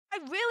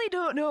really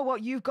don't know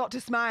what you've got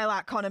to smile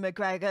at, Conor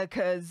McGregor,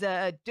 because,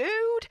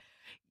 dude,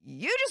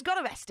 you just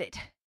got arrested.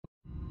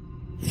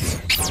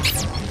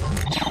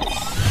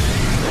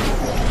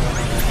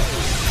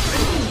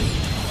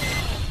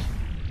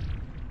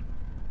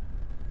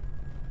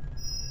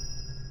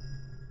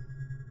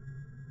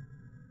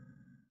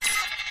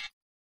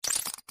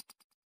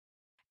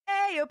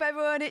 Hey up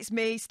everyone, it's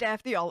me,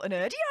 Stef The Alter Nerd,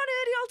 your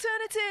nerdy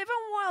alternative,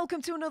 and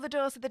welcome to another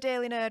dose of the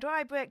Daily Nerd, where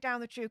I break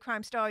down the true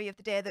crime story of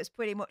the day that's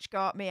pretty much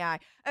caught me eye.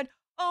 And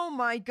oh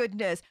my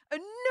goodness,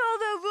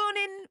 another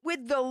run-in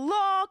with the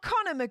law,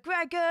 Conor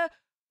McGregor.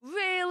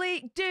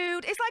 Really,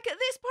 dude, it's like at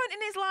this point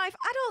in his life,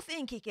 I don't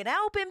think he can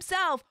help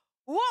himself.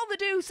 What the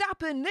deuce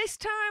happened this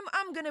time?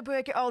 I'm going to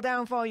break it all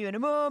down for you in a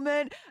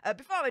moment.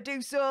 Before I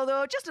do so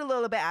though, just a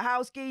little bit of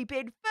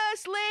housekeeping.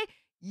 Firstly,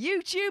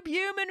 YouTube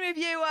human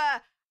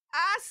reviewer,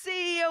 I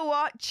see you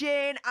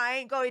watching. I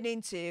ain't going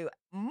into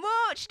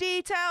much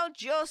detail,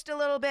 just a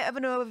little bit of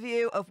an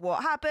overview of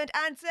what happened.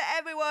 And to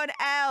everyone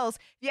else,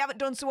 if you haven't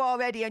done so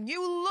already and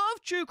you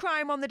love true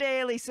crime on the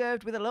daily,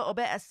 served with a little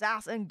bit of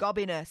sass and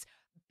gobbiness,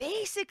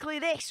 basically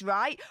this,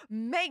 right?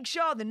 Make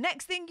sure the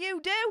next thing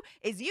you do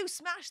is you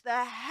smash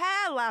the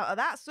hell out of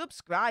that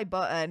subscribe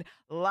button.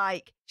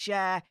 Like,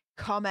 share,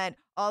 comment,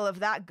 all of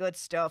that good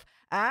stuff.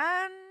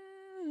 And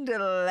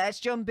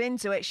let's jump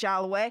into it,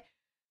 shall we?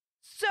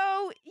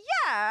 So,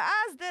 yeah,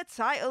 as the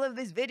title of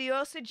this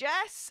video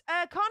suggests,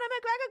 Conor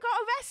McGregor got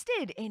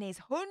arrested in his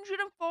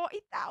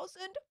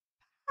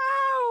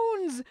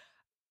 £140,000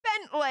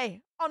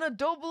 Bentley on a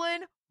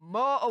Dublin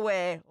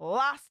motorway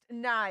last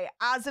night,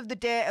 as of the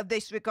date of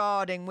this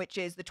recording, which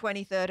is the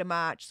 23rd of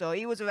March. So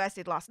he was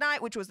arrested last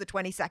night, which was the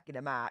 22nd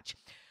of March.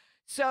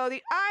 So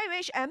the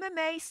Irish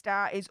MMA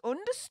star is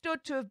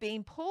understood to have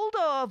been pulled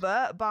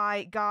over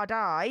by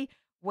Gardai,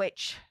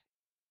 which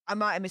I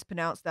might have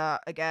mispronounced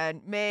that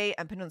again. Me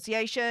and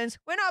pronunciations,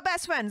 we're not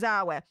best friends,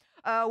 are we?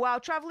 While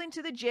travelling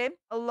to the gym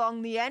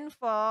along the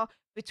N4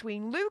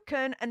 between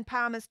Lucan and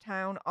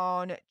Palmerstown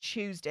on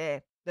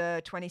Tuesday,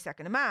 the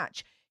 22nd of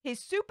March. His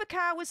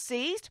supercar was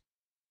seized,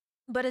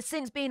 but has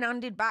since been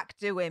handed back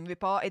to him,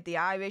 reported the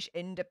Irish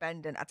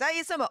Independent. I tell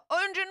you something,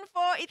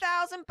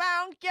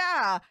 £140,000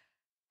 car.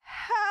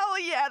 Hell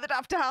yeah, they'd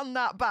have to hand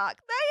that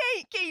back. They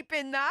ain't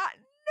keeping that.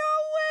 No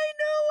way,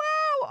 no how.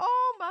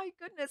 Oh my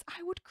goodness,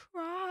 I would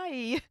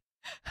cry.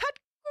 I'd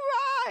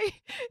cry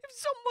if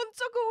someone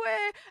took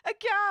away a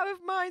car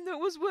of mine that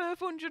was worth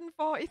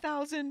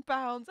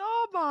 £140,000.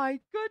 Oh my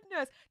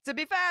goodness. To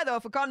be fair though,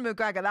 for Conor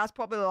McGregor, that's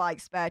probably like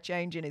spare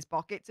change in his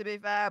pocket, to be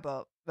fair,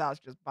 but that's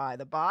just by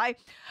the by.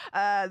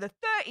 The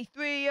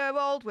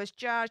 33-year-old was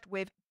charged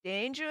with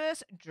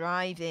dangerous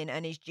driving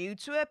and is due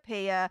to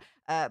appear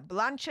at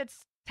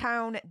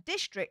Blanchardstown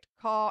District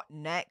Court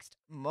next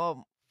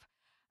month.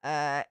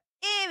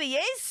 Here he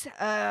is,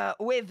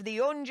 with the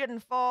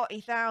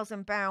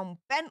 £140,000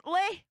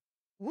 Bentley.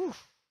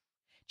 Oof.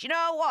 Do you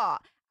know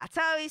what? I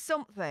tell you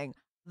something,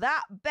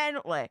 that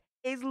Bentley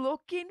is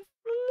looking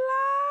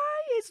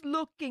fly, it's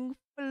looking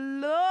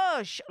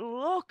flush.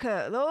 Look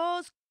at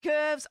those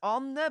curves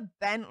on the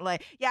Bentley.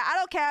 Yeah, I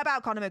don't care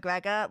about Conor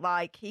McGregor,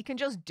 like, he can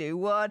just do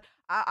one.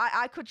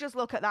 I could just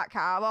look at that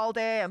car all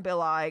day and be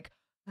like,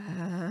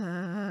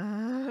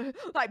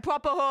 like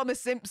proper Homer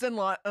Simpson,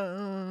 like,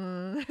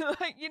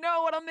 like, you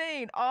know what I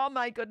mean? Oh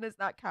my goodness,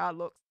 that car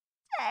looks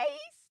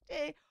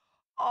tasty.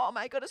 Oh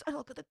my goodness, and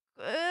look at the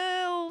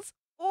girls.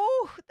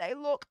 Oh, they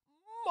look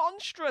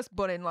monstrous,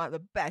 but in like the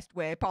best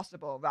way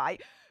possible,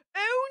 right?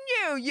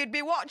 Who knew you'd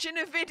be watching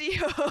a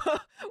video where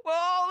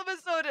all of a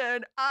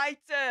sudden I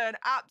turn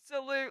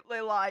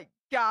absolutely like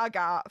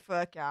gaga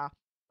for a car?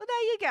 Well,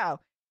 there you go.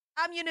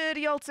 I'm your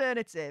nerdy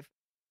alternative.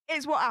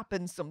 Is what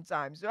happens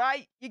sometimes,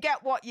 right? You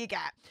get what you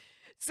get.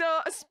 So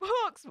a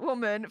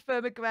spokeswoman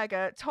for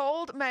McGregor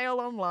told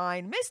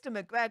MailOnline Mr.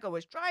 McGregor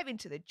was driving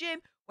to the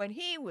gym when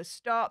he was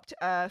stopped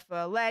for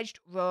alleged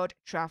road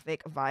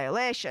traffic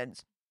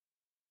violations.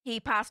 He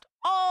passed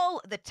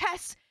all the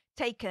tests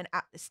taken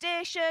at the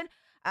station,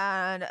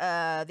 and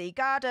the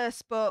Gardai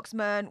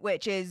spokesman,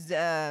 which is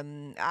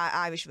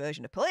Irish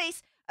version of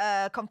police,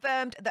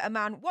 confirmed that a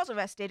man was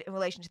arrested in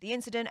relation to the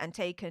incident and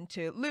taken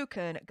to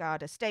Lucan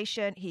Gardai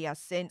station. He has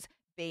since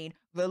been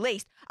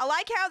released. I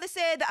like how they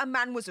say that a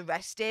man was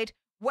arrested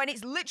when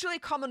it's literally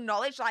common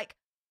knowledge, like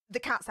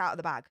the cat's out of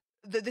the bag.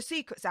 The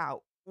secret's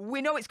out.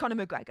 We know it's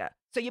Conor McGregor.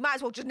 So you might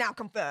as well just now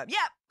confirm.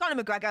 Yep,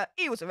 Conor McGregor,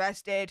 he was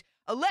arrested.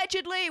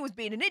 Allegedly, he was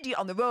being an idiot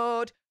on the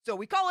road. So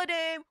we collared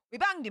him, we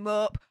banged him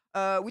up,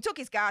 we took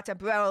his car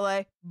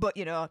temporarily, but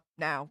you know,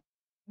 now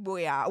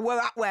we're at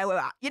where we're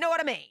at. You know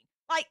what I mean?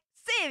 Like,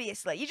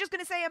 seriously, you're just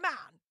going to say a man?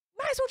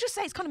 Might as well just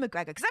say it's Conor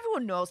McGregor, because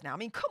everyone knows now. I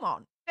mean, come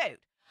on, dude.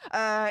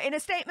 In a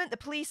statement, the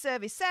police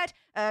service said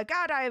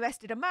Gardai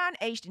arrested a man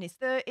aged in his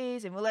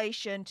 30s in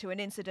relation to an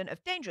incident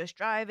of dangerous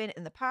driving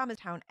in the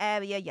Palmerstown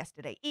area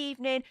yesterday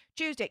evening,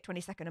 Tuesday,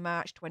 22nd of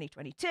March,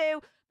 2022.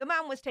 The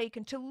man was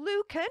taken to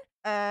Lucan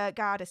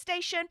Gardai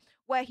station,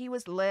 where he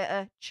was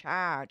later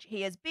charged.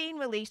 He has been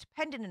released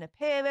pending an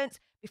appearance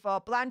before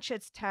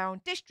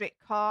Blanchardstown District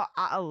Court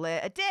at a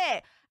later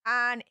date.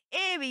 And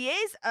here he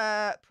is,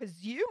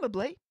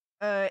 presumably,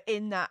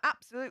 in that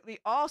absolutely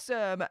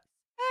awesome,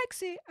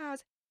 sexy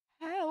as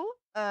hell,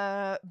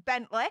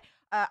 Bentley.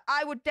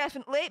 I would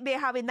definitely be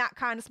having that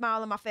kind of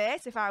smile on my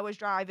face if I was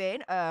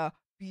driving a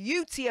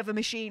beauty of a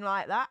machine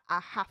like that, I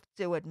have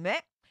to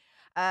admit.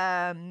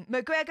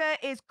 McGregor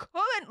is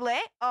currently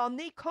on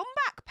the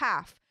comeback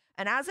path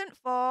and hasn't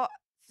fought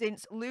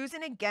since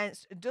losing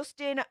against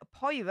Dustin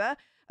Poirier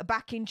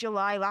back in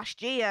July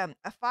last year,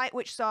 a fight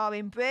which saw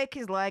him break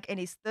his leg in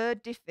his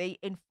third defeat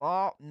in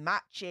 4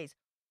 matches.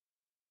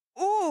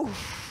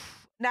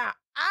 Oof. Now,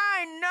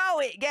 I know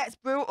it gets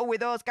brutal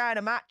with those kind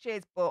of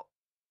matches, but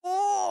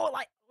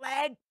like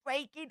leg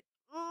breaking,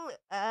 do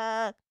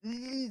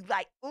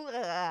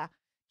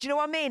you know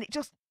what I mean? It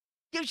just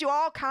gives you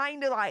all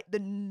kind of like the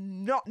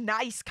not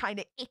nice kind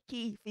of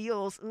icky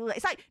feels.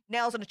 It's like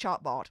nails on a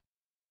chalkboard.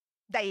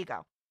 There you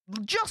go.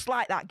 Just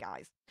like that,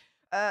 guys.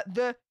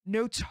 The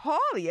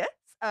notorious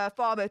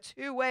former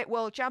 2-weight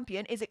world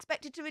champion is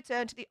expected to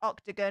return to the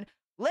octagon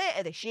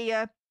later this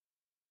year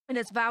and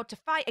has vowed to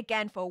fight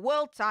again for a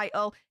world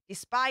title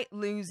despite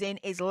losing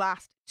his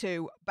last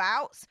 2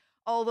 bouts.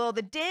 Although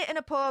the date and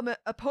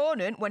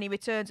opponent when he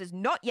returns has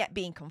not yet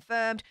been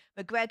confirmed,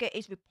 McGregor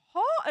is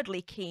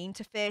reportedly keen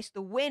to face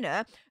the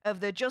winner of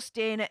the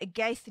Justin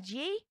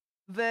Gaethje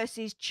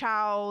versus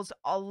Charles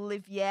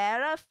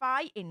Oliveira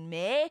fight in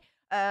May,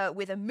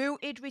 with a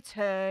mooted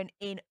return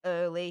in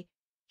early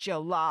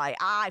July.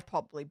 I've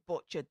probably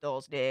butchered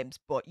those names,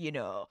 but you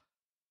know,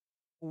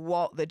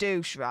 what the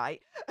douche,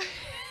 right?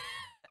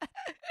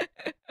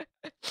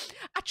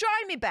 I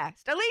try my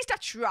best. At least I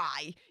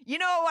try. You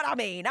know what I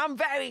mean? I'm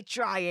very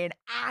trying.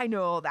 I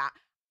know that.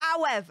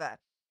 However,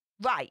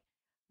 right,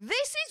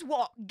 this is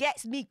what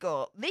gets me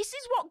go. This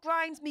is what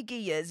grinds me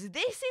gears.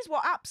 This is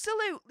what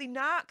absolutely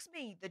knocks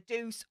me the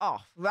deuce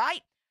off,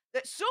 right?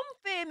 That some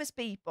famous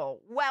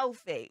people,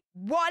 wealthy,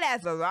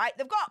 whatever, right?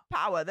 They've got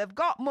power, they've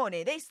got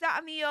money, this, that,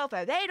 and the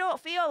other. They don't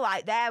feel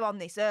like they're on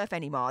this earth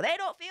anymore. They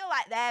don't feel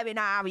like they're in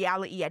our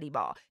reality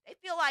anymore. They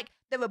feel like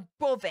they're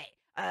above it.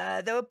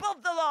 They're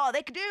above the law.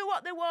 They can do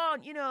what they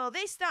want, you know,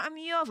 this, that, and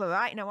the other,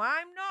 right? Now,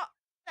 I'm not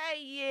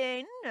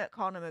saying that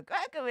Conor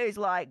McGregor is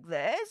like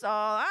this.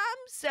 All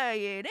I'm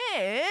saying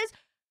is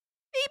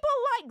people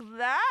like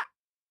that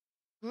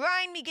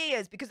grind me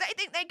gears because they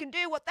think they can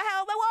do what the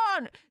hell they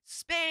want.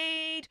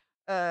 Speed,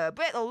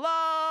 break the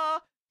law,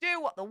 do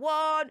what they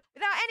want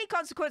without any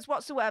consequence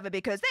whatsoever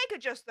because they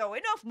could just throw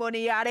enough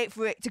money at it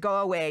for it to go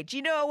away. Do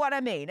you know what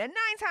I mean? And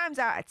 9 times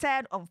out of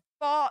 10,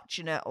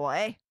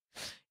 unfortunately,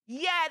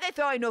 yeah, they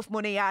throw enough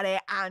money at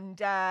it and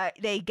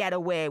they get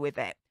away with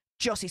it.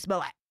 Jussie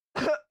Smollett.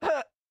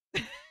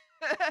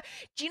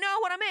 Do you know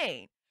what I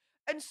mean?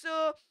 And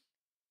so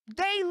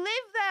they live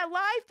their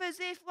life as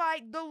if,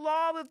 like, the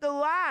law of the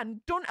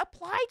land don't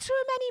apply to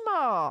them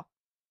anymore.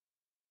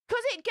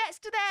 Because it gets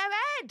to their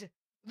head.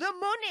 The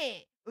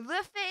money,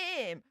 the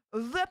fame,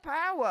 the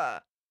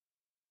power.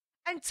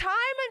 And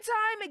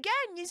time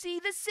again, you see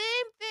the same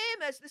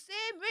famous, the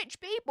same rich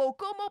people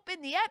come up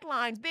in the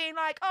headlines being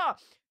like, oh,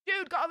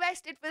 dude got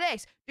arrested for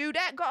this.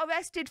 Dudette got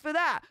arrested for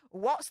that.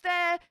 What's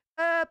their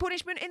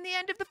punishment in the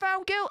end if they're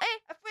found guilty?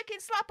 A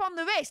freaking slap on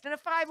the wrist and a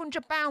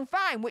 £500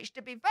 fine, which,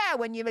 to be fair,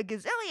 when you're a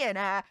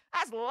gazillionaire,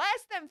 that's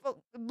less than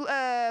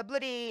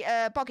bloody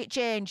pocket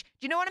change.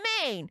 Do you know what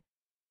I mean?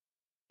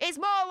 It's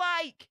more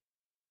like,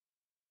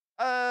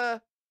 I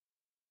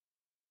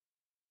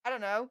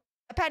don't know,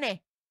 a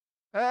penny.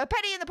 A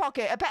penny in the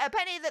pocket. A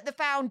penny that they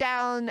found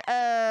down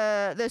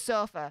the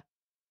sofa.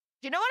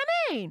 Do you know what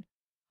I mean?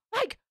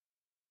 Like,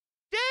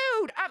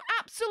 dude, I'm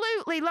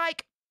absolutely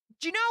like,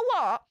 do you know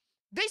what?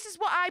 This is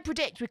what I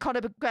predict with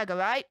Conor McGregor,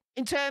 right?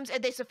 In terms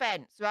of this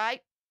offence,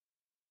 right?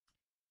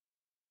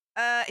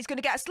 He's going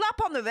to get a slap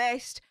on the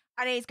wrist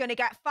and he's going to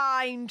get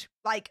fined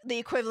like the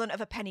equivalent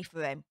of a penny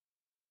for him.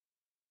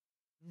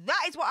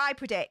 That is what I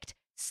predict.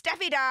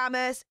 Steffi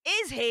Damas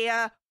is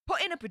here,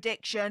 putting a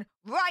prediction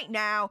right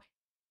now.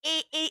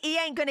 He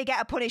ain't going to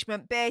get a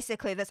punishment,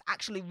 basically, that's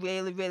actually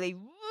really, really,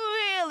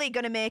 really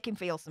going to make him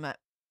feel something.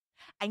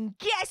 And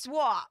guess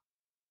what?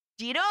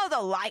 Do you know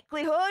the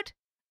likelihood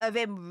of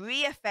him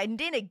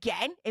reoffending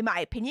again, in my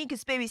opinion,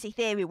 conspiracy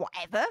theory,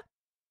 whatever?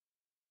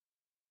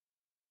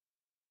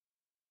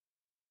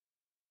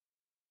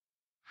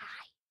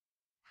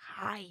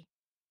 High.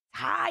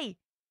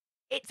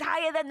 It's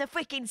higher than the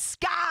freaking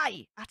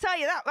sky. I'll tell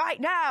you that right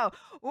now.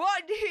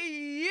 What do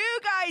you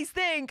guys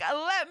think?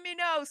 Let me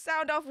know.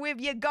 Sound off with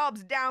your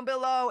gobs down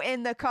below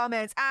in the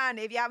comments. And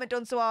if you haven't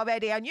done so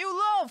already and you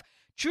love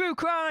true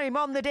crime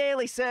on the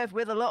daily, served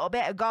with a little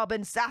bit of gob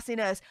and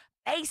sassiness,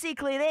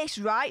 basically this,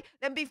 right?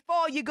 Then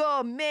before you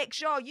go, make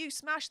sure you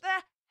smash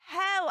the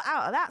hell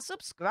out of that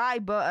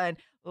subscribe button.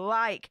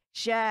 Like,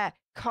 share,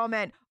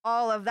 comment,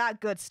 all of that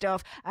good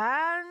stuff.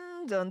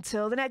 And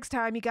until the next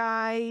time, you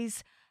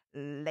guys,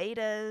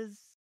 laters.